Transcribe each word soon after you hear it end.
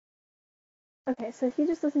Okay, so if you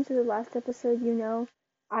just listened to the last episode, you know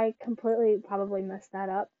I completely probably messed that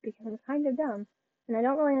up because I'm kind of dumb and I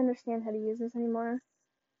don't really understand how to use this anymore.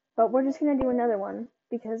 But we're just gonna do another one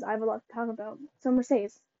because I have a lot to talk about. So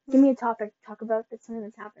Mercedes, give me a topic to talk about that's something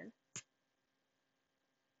that's happened.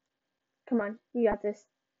 Come on, you got this.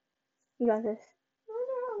 You got this.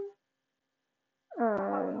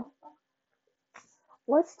 Um,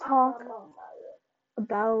 let's talk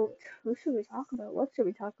about who should we talk about? What should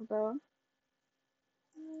we talk about?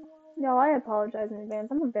 No, I apologize in advance.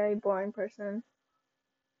 I'm a very boring person.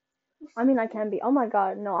 I mean, I can be. Oh my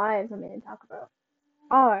god, no, I have something to talk about.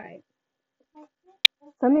 Alright.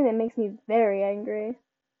 Something that makes me very angry.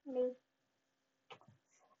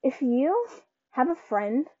 If you have a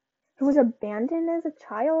friend who was abandoned as a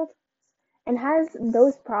child and has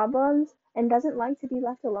those problems and doesn't like to be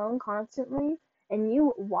left alone constantly, and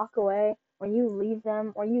you walk away or you leave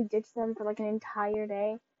them or you ditch them for like an entire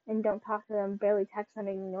day and don't talk to them, barely text them,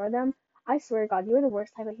 and ignore them, I swear to God, you are the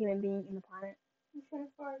worst type of human being in the planet.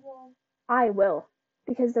 I will.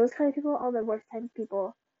 Because those kind of people are the worst type of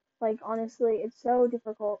people. Like, honestly, it's so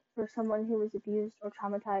difficult for someone who was abused or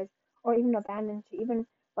traumatized or even abandoned to even,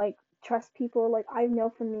 like, trust people. Like, I know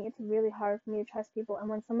for me, it's really hard for me to trust people. And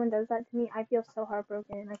when someone does that to me, I feel so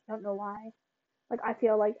heartbroken and I don't know why. Like, I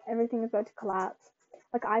feel like everything is about to collapse.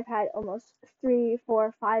 Like, I've had almost 3,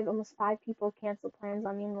 4, 5, almost 5 people cancel plans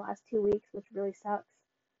on me in the last 2 weeks, which really sucks.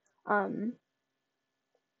 Um,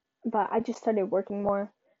 but I just started working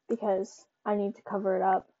more because I need to cover it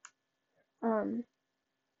up. Um,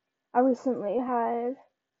 I recently had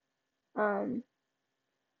um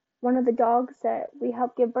one of the dogs that we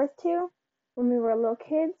helped give birth to when we were little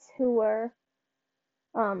kids, who were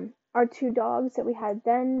our 2 dogs that we had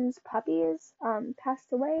then's puppies,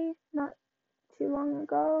 passed away not too long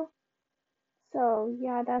ago. So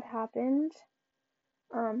yeah, that happened.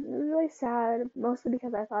 It was really sad, mostly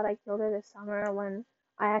because I thought I killed her this summer when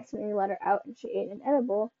I accidentally let her out and she ate an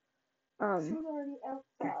edible. No.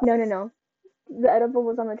 The edible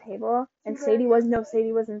was on the table, and Sadie was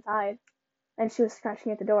inside, and she was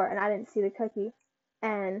scratching at the door, and I didn't see the cookie,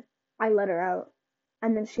 and I let her out,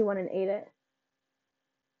 and then she went and ate it,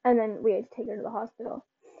 and then we had to take her to the hospital.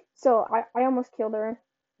 So I almost killed her,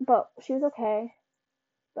 but she was okay.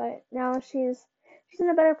 But now she's in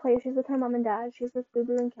a better place. She's with her mom and dad. She's with Boo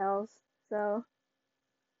Boo and Kels. So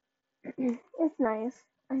it's nice.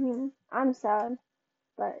 I mean, I'm sad,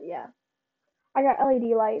 but yeah. I got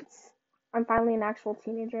LED lights. I'm finally an actual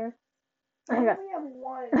teenager. We I got only have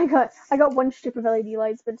one. I got one strip of LED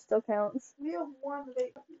lights, but it still counts. We have one of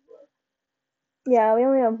 8 puppies left. Yeah, we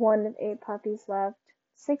only have 1 of 8 puppies left.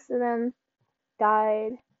 6 of them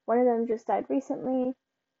died. One of them just died recently,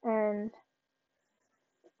 and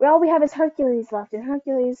all we have is Hercules left. And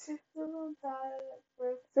Hercules,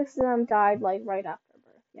 6 of them died like right after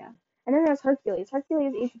birth. Yeah, and then there's Hercules.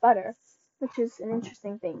 Hercules eats butter, which is an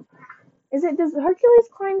interesting thing. Does Hercules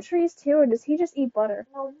climb trees too, or does he just eat butter?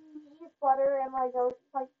 No, he eats butter and like goes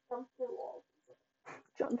like jumps through walls.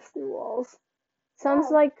 Jumps through walls. Sounds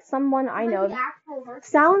like someone I know. Like the actual Hercules.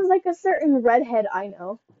 Sounds like a certain redhead I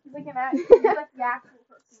know. He's like the actual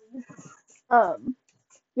Hercules.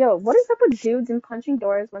 Yo, what is up with dudes and punching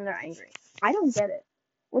doors when they're angry? I don't get it.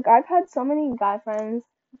 Like, I've had so many guy friends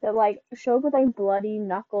that like show up with like bloody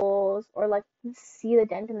knuckles or like see the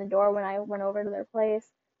dent in the door when I went over to their place.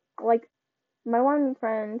 Like, my one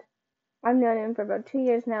friend, I've known him for about 2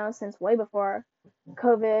 years now, since way before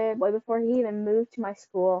COVID, way before he even moved to my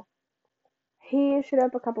school. He showed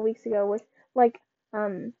up a couple weeks ago with like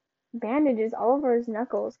bandages all over his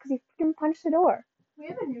knuckles because he freaking punched the door. We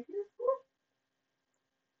have a nuclear school?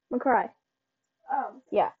 McCry. Oh.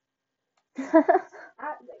 Yeah.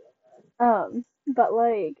 But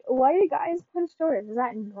like, why do guys punch doors? Is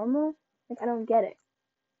that normal? Like, I don't get it.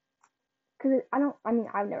 Cause I mean,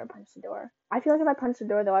 I've never punched a door. I feel like if I punched a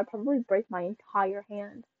door though, I'd probably break my entire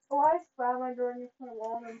hand. Oh, I slammed my door against my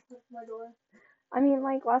wall and pushed my door. I mean,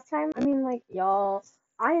 like, y'all,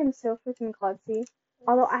 I am so freaking klutzy.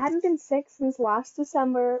 Although I haven't been sick since last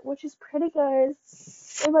December, which is pretty good.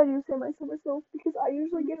 If I do say my so myself, because I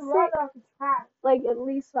usually get sick like at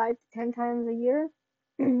least 5 to 10 times a year.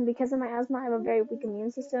 Because of my asthma, I have a very weak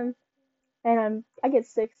immune system, and I get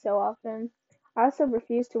sick so often. I also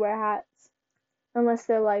refuse to wear hats unless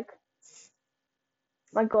they're like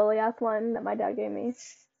my Goliath one that my dad gave me,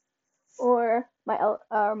 or my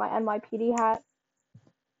NYPD hat.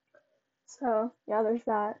 So yeah, there's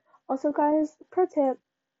that. Also, guys, pro tip: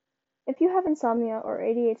 if you have insomnia or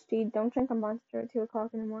ADHD, don't drink a Monster at 2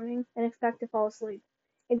 o'clock in the morning and expect to fall asleep.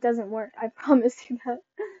 It doesn't work. I promise you that.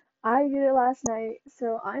 I did it last night,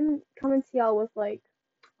 so I'm coming to y'all with like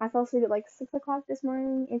I fell asleep at like 6 o'clock this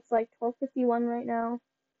morning. It's like 12:51 right now.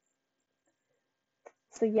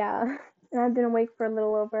 So yeah, and I've been awake for a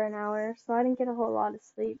little over an hour, so I didn't get a whole lot of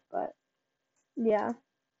sleep, but yeah.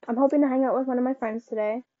 I'm hoping to hang out with one of my friends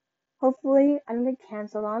today. Hopefully, I don't get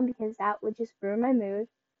canceled on because that would just ruin my mood.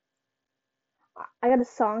 I got a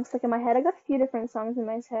song stuck in my head. I got a few different songs in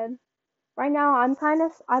my head. Right now, I've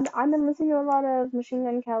been listening to a lot of Machine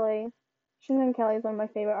Gun Kelly. Machine Gun Kelly is one of my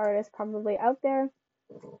favorite artists probably out there.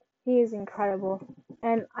 He is incredible.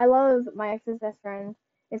 And I love My Ex's Best Friend.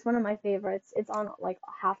 It's one of my favorites. It's on like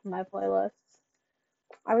half of my playlists.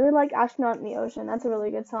 I really like Astronaut in the Ocean. That's a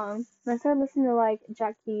really good song. And I started listening to like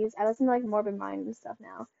Jack Keys. I listen to like Morbid Mind and stuff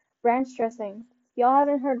now. Ranch Dressing. If y'all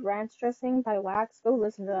haven't heard Ranch Dressing by Wax, go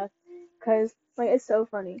listen to that. Cause like it's so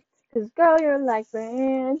funny. Cause girl, you're like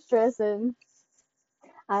ranch dressing.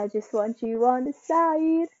 I just want you on the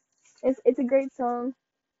side. It's a great song.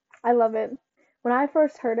 I love it. When I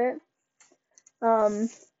first heard it,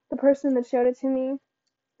 the person that showed it to me,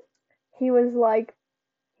 he was like,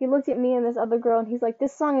 he looked at me and this other girl, and he's like,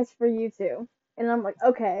 "This song is for you too." And I'm like,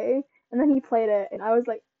 "Okay." And then he played it, and I was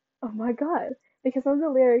like, "Oh my god!" Because one of the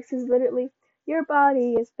lyrics is literally, "Your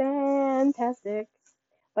body is fantastic,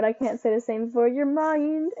 but I can't say the same for your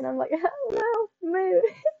mind." And I'm like, "Oh no, mood."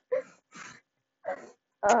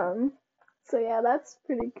 um, so yeah, that's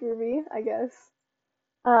pretty groovy, I guess.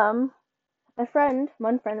 Um,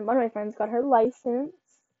 one of my friends got her license.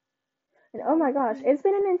 And oh my gosh, it's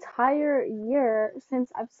been an entire year since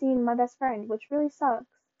I've seen my best friend, which really sucks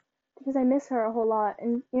because I miss her a whole lot.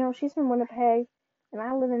 And you know, she's from Winnipeg and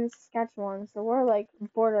I live in Saskatchewan, so we're like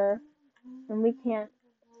border and we can't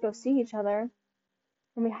go see each other.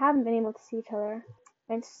 And we haven't been able to see each other.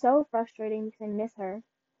 And it's so frustrating because I miss her.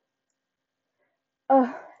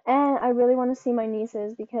 Ugh, and I really want to see my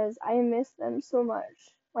nieces because I miss them so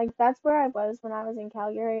much. Like that's where I was when I was in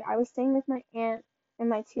Calgary. I was staying with my aunt and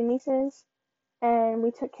my two nieces and we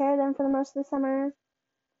took care of them for the most of the summer.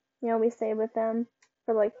 You know, we stayed with them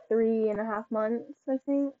for like 3.5 months, I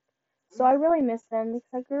think. So I really miss them because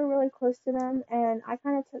I grew really close to them and I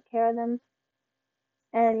kind of took care of them.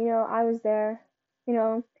 And, you know, I was there, you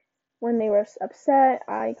know, when they were upset,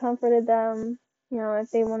 I comforted them. You know, if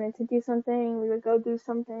they wanted to do something, we would go do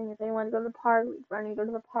something. If they wanted to go to the park, we'd run and go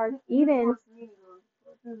to the park.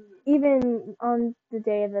 Even on the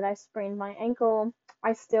day that I sprained my ankle,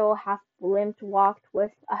 I still half limped walked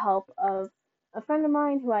with the help of a friend of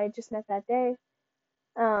mine who I had just met that day.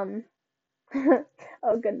 Um,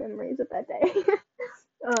 oh, good memories of that day.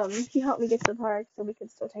 He helped me get to the park so we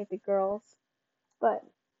could still take the girls. But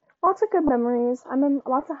lots of good memories. I'm in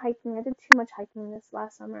lots of hiking. I did too much hiking this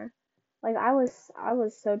last summer. Like I was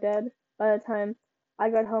so dead by the time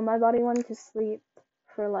I got home. My body wanted to sleep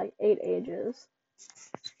for like 8 ages,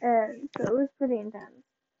 and so it was pretty intense.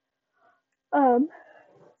 Um,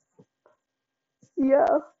 yeah.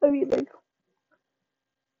 I mean, like,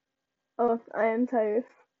 oh, I am tired.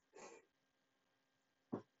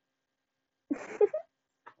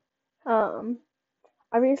 um,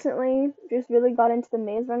 I recently just really got into the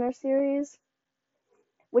Maze Runner series,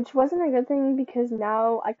 which wasn't a good thing because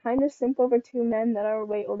now I kind of simp over two men that are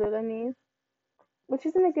way older than me, which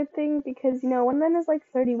isn't a good thing because, you know, one of them is like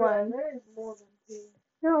 31. There is more than two.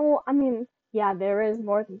 No, I mean, yeah, there is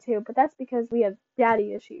more than two, but that's because we have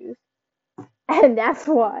daddy issues. And that's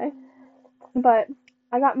why. But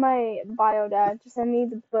I got my bio dad to send me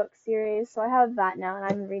the book series, so I have that now, and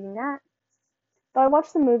I've been reading that. But I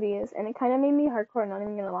watched the movies, and it kind of made me hardcore, not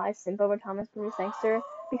even gonna lie, simp over Thomas Bruce Sangster,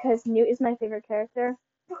 because Newt is my favorite character.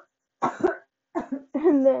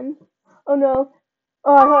 And then, oh no,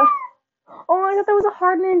 oh I thought that was a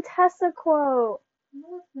Hardin and Tessa quote.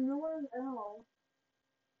 No one else.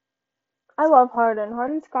 I love Hardin.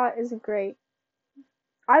 Hardin Scott is great.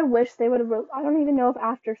 I wish they would have. I don't even know if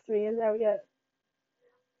After 3 is out yet.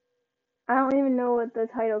 I don't even know what the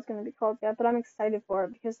title is going to be called yet, but I'm excited for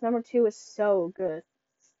it because number 2 is so good.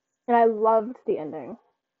 And I loved the ending.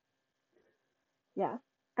 Yeah.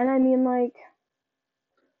 And I mean, like,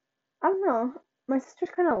 I don't know. My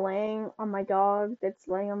sister's kind of laying on my dog that's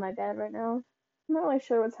laying on my bed right now. I'm not really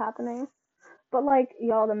sure what's happening. But, like,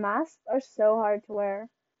 y'all, the masks are so hard to wear.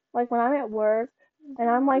 Like, when I'm at work and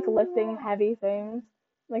I'm, like, lifting heavy things,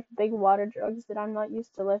 like big water jugs that I'm not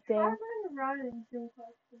used to lifting.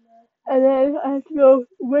 And then I have to go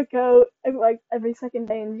work out like every second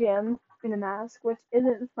day in gym in a mask, which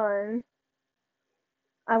isn't fun.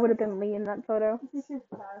 I would have been Lee in that photo.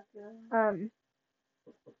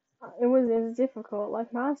 It was difficult.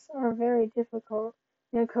 Like masks are very difficult.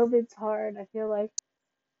 You know, COVID's hard. I feel like.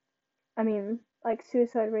 I mean, like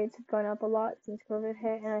suicide rates have gone up a lot since COVID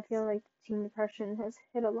hit, and I feel like teen depression has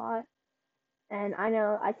hit a lot. And I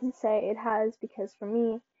know I can say it has because for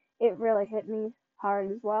me, it really hit me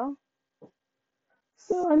hard as well.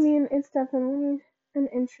 So, I mean, it's definitely an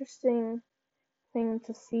interesting thing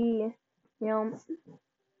to see, you know,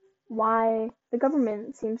 why the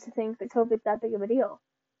government seems to think that COVID's that big of a deal.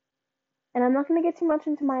 And I'm not going to get too much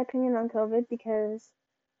into my opinion on COVID because,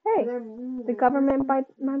 hey, the government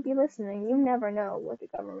might be listening. You never know what the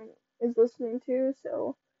government is listening to,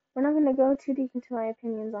 so we're not going to go too deep into my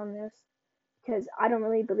opinions on this because I don't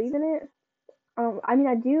really believe in it. I mean,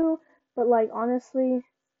 I do, but like honestly, if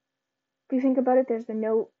you think about it, there's been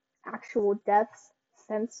no actual deaths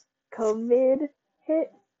since COVID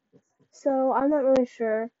hit, so I'm not really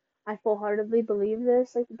sure I full heartedly believe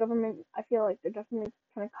this. Like the government, I feel like they're definitely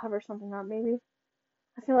trying to cover something up. Maybe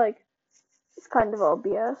I feel like it's kind of all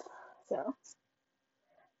BS. So,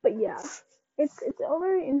 but yeah, it's a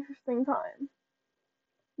very interesting time.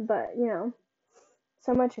 But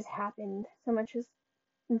so much has happened. So much has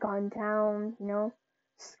gone down.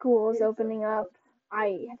 Schools opening up.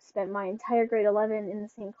 I have spent my entire grade 11 in the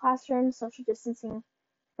same classroom, social distancing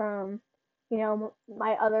from,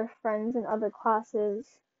 my other friends in other classes.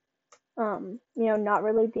 Not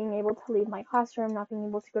really being able to leave my classroom, not being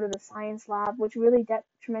able to go to the science lab, which really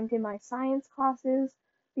detrimented my science classes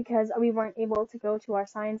because we weren't able to go to our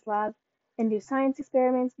science lab and do science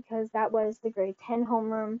experiments because that was the grade 10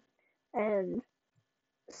 homeroom. And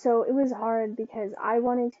so it was hard because I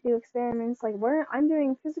wanted to do experiments like where I'm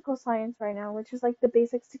doing physical science right now, which is like the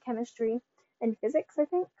basics to chemistry and physics, I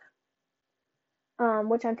think,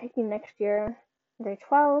 which I'm taking next year, grade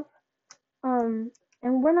 12. Um,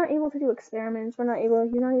 and we're not able to do experiments. He's not able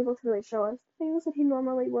to really show us things that he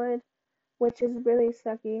normally would, which is really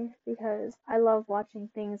sucky because I love watching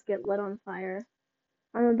things get lit on fire.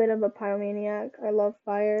 I'm a bit of a pyromaniac. I love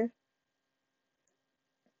fire.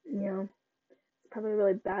 It's probably a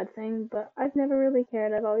really bad thing, but I've never really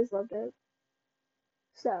cared. I've always loved it.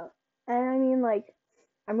 So, and I mean, like,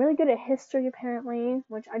 I'm really good at history apparently,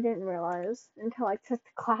 which I didn't realize until I took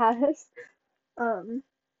the class. Um,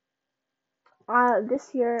 this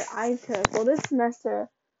semester,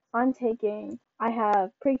 I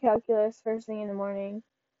have pre-calculus first thing in the morning,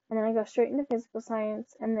 and then I go straight into physical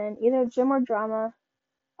science, and then either gym or drama,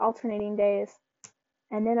 alternating days,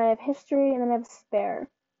 and then I have history, and then I have spare,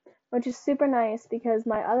 which is super nice because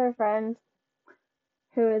my other friend,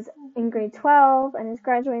 who is in grade 12 and is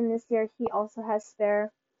graduating this year, he also has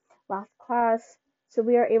spare last class, so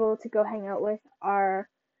we are able to go hang out with our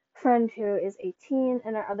friend who is 18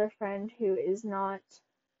 and our other friend who is not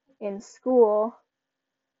in school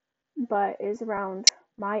but is around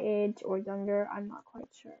my age or younger. I'm not quite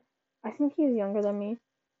sure. I think he's younger than me.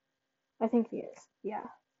 I think he is. Yeah.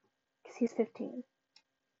 Because he's 15.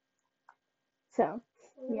 So,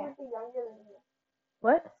 yeah.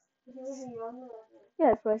 What? Yeah,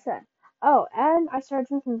 that's what I said. Oh, and I started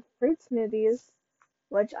drinking fruit smoothies,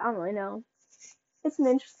 which I don't really know. It's an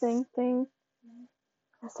interesting thing.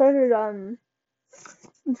 I started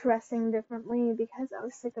dressing differently because I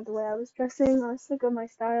was sick of the way I was dressing. I was sick of my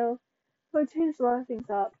style. So I changed a lot of things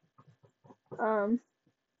up.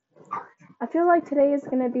 I feel like today is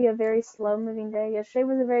going to be a very slow moving day. Yesterday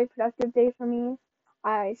was a very productive day for me.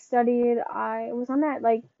 I studied. I was on that,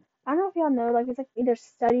 like, I don't know if y'all know, like, it's like either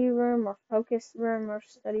study room or focus room or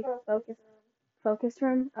study focus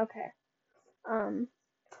room. Okay.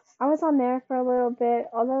 I was on there for a little bit,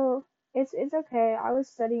 although it's okay. I was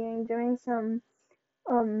studying, doing some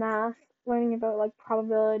math, learning about like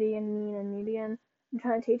probability and mean and median. I'm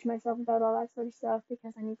trying to teach myself about all that sort of stuff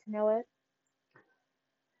because I need to know it.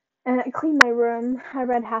 And I cleaned my room. I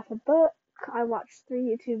read half a book. I watched 3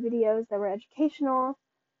 YouTube videos that were educational.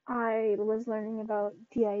 I was learning about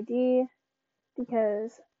DID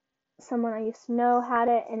because someone I used to know had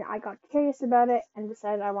it and I got curious about it and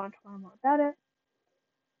decided I wanted to learn more about it.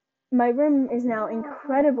 My room is now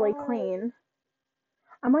incredibly clean.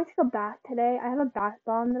 I might take a bath today. I have a bath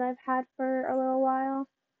bomb that I've had for a little while,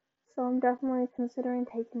 so I'm definitely considering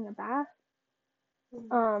taking a bath.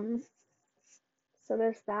 So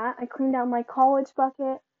there's that. I cleaned out my college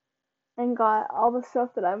bucket and got all the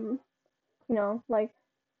stuff that I'm, like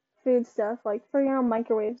food stuff, like for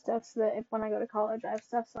microwave stuff, so that if when I go to college I have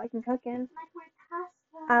stuff so I can cook in.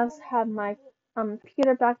 I also have my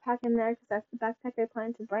computer backpack in there because that's the backpack I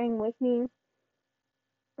plan to bring with me.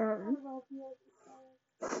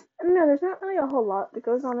 No, there's not really a whole lot that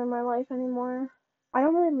goes on in my life anymore. I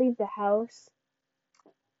don't really leave the house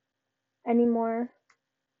anymore.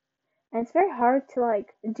 And it's very hard to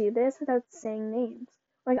like do this without saying names.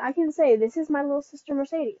 Like I can say this is my little sister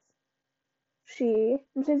Mercedes.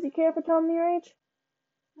 Mercedes, do you care if I tell them your age?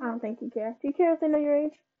 I don't think you care. Do you care if they know your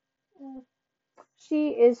age? Mm. She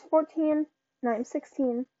is 14, and I'm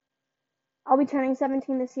 16. I'll be turning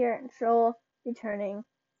 17 this year, and she'll be turning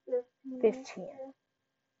 15.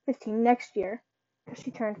 15 next year, because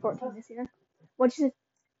she turned 14 this year. Which is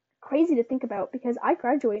crazy to think about, because I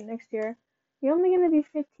graduate next year. You're only going to be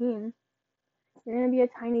 15. You're going to be a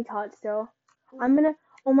tiny tot still.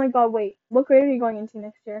 Oh my god, wait. What grade are you going into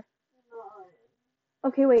next year?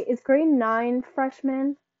 Okay, wait. Is grade 9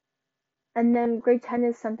 freshman? And then grade 10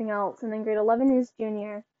 is something else. And then grade 11 is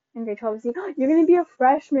junior. And grade 12 is senior. You're going to be a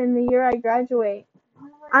freshman the year I graduate.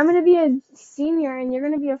 I'm going to be a senior and you're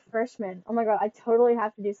going to be a freshman. Oh my god, I totally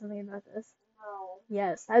have to do something about this. No.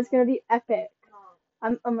 Yes, that's going to be epic.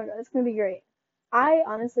 Oh my god, it's going to be great. I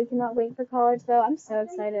honestly cannot wait for college though. I'm so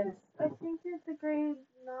excited. I think it's the grade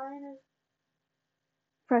 9 is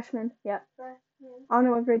Freshman, yeah. freshman. I don't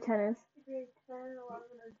know what grade 10 is. Grade 10, 11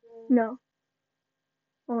 are junior. No.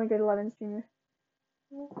 Only grade 11 is junior.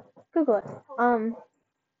 Google it.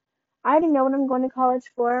 I already know what I'm going to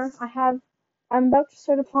college for. I'm about to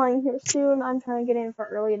start applying here soon. I'm trying to get in for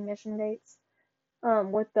early admission dates.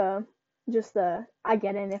 With I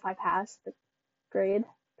get in if I pass the grade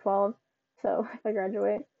 12. So if I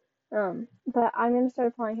graduate. But I'm gonna start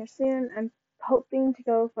applying here soon. I'm hoping to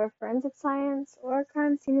go for forensic science or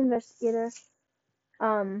crime scene investigator.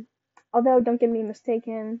 Although don't get me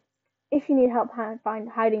mistaken, if you need help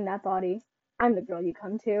hiding that body, I'm the girl you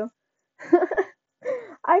come to.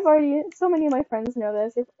 So many of my friends know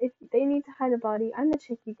this. If they need to hide a body, I'm the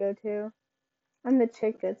chick you go to. I'm the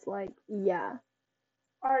chick that's like, yeah,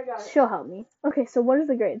 Alright, got it. she'll help me. Okay, so what are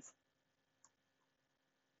the grades?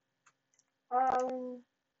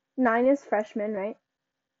 9 is freshman, right?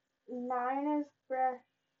 9 is freshman.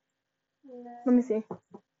 Let me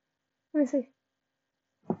see.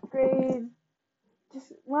 Grade.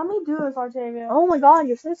 Just let me do this, Octavia. Oh my god,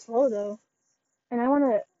 you're so slow though. And I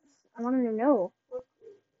wanna know.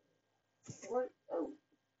 What? Oh.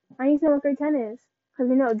 I need to know what grade 10 is. Because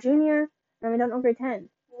we know junior, and we don't know grade 10.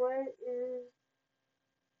 What is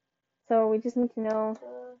So we just need to know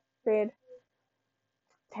grade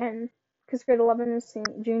 10. Because grade 11 is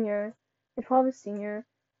junior, grade 12 is senior,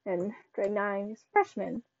 and grade 9 is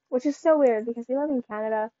freshman. Which is so weird because we live in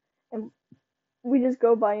Canada, and we just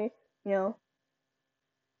go by, okay,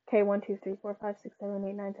 1, 2, 3, 4, 5, 6, 7,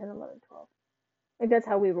 8, 9, 10, 11, 12. Like, that's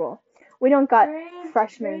how we roll. We don't got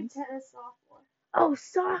freshmen. Grade 10 is sophomore. Oh,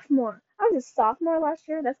 sophomore. I was a sophomore last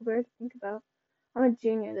year. That's weird to think about. I'm a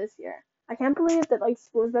junior this year. I can't believe that, like,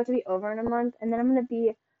 school's about to be over in a month, and then I'm gonna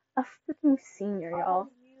be a freaking senior, y'all.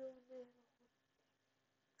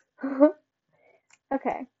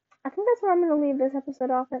 Okay. I think that's where I'm gonna leave this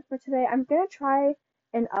episode off at for today. I'm gonna try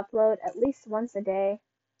and upload at least once a day.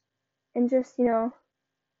 And just,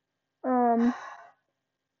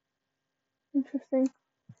 interesting.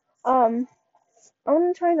 I'm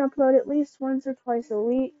gonna try and upload at least once or twice a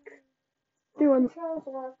week. Do an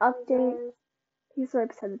update. He's right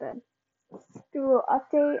beside the bed. Do a little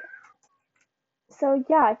update. So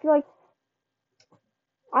yeah, I feel like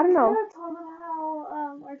I don't know. I'm gonna talk about how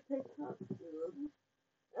our TikTok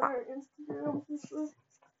our Instagram and stuff.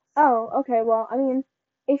 Oh, okay. Well, I mean,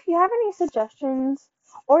 if you have any suggestions,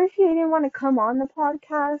 or if you even want to come on the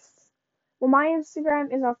podcast, well, my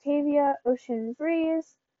Instagram is Octavia Ocean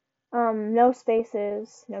Breeze. No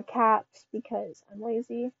spaces, no caps because I'm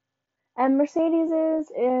lazy. And Mercedes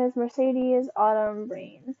is Mercedes Autumn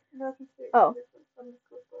Rain. Oh,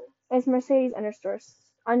 it's Mercedes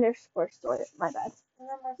underscore story. My bad.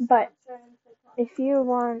 But if you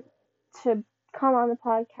want to come on the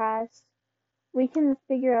podcast, we can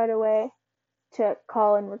figure out a way to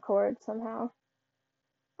call and record somehow.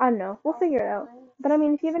 I don't know. We'll figure it out. But I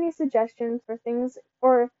mean, if you have any suggestions for things,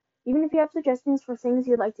 or even if you have suggestions for things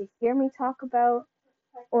you'd like to hear me talk about,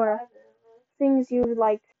 or things you would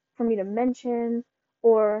like for me to mention,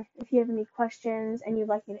 or if you have any questions and you'd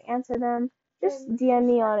like me to answer them, just DM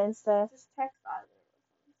me on Insta. Just text either.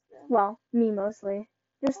 Well, me mostly.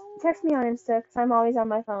 Just text me on Insta because I'm always on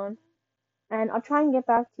my phone. And I'll try and get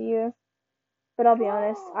back to you. But I'll be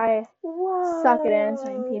honest, I suck at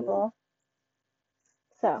answering people.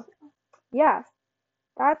 So, yeah.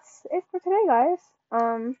 That's it for today, guys.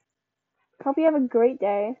 Hope you have a great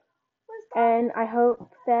day. And I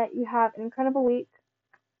hope that you have an incredible week.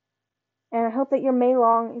 And I hope that your May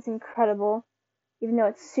long is incredible. Even though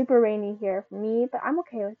it's super rainy here for me, but I'm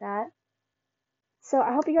okay with that. So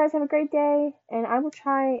I hope you guys have a great day, and I will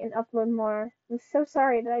try and upload more. I'm so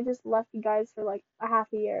sorry that I just left you guys for like a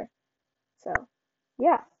half a year. So,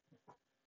 yeah.